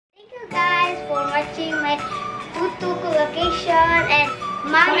you guys for watching my tutu collection and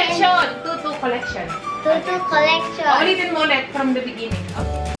mommy tutu collection. Tutu collection. Ulitin mo ulit from the beginning.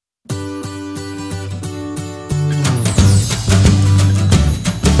 Okay.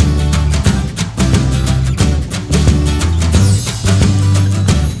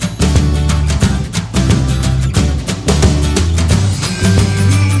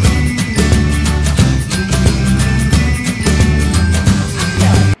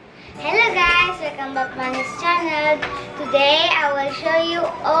 Channel. Today I will show you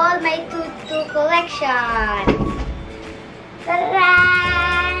all my tutu collection. Ta-da!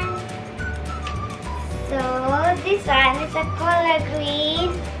 So this one is a color green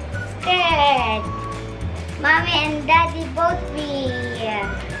skirt. Mommy and Daddy bought me.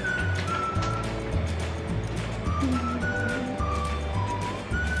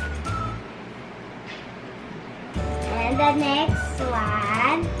 And the next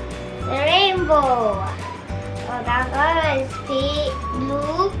one, the rainbow. So the color is pink,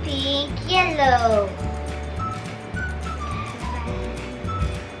 blue, pink, yellow.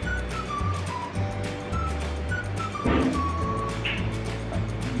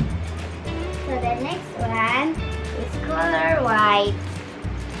 So the next one is color white.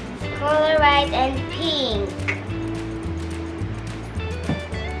 Color white and pink.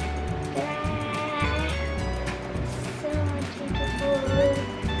 So beautiful.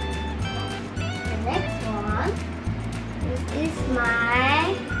 This is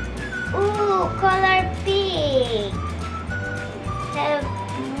my color pink.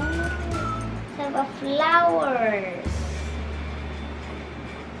 Have a flowers.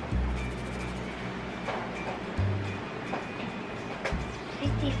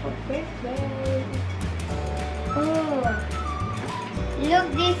 Pretty for birthday. Oh, look!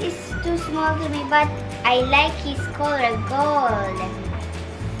 This is too small to me, but I like his color gold.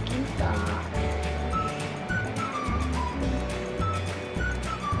 Skin tone.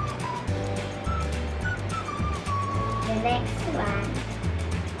 The next one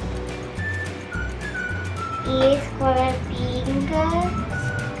is color pink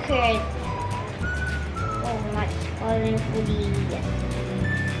skirt. So much colorfully.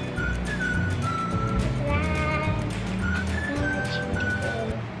 So much beautiful.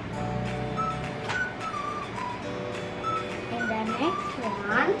 And the next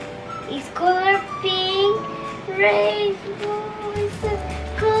one is color pink rainbow. It's so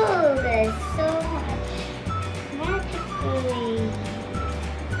cool. There's so much.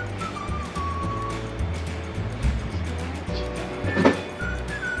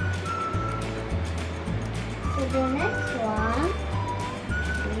 So the next one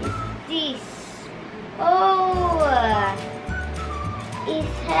is this. Oh, it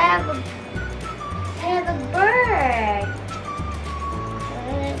have a bird.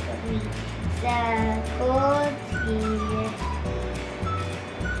 The gold here.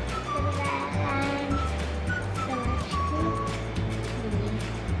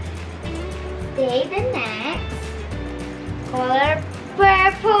 The next color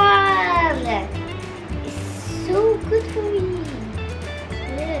purple. It's so good for me.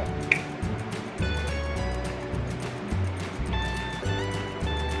 Look.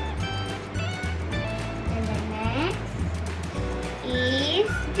 And the next is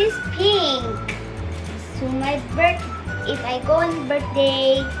this pink. So my if I go on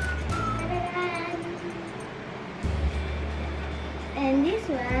birthday. And this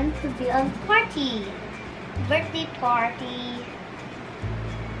one could be on party, birthday party.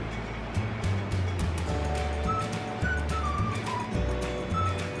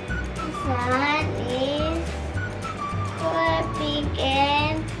 This one is color pink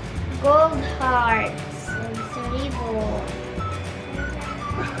and gold hearts. And it's a ribbon.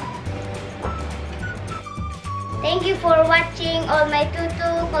 Thank you for watching all my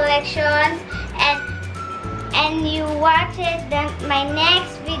tutu collections and you watch my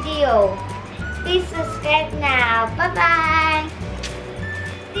next video. Please subscribe now. Bye bye.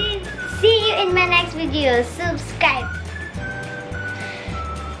 See you in my next video. Subscribe.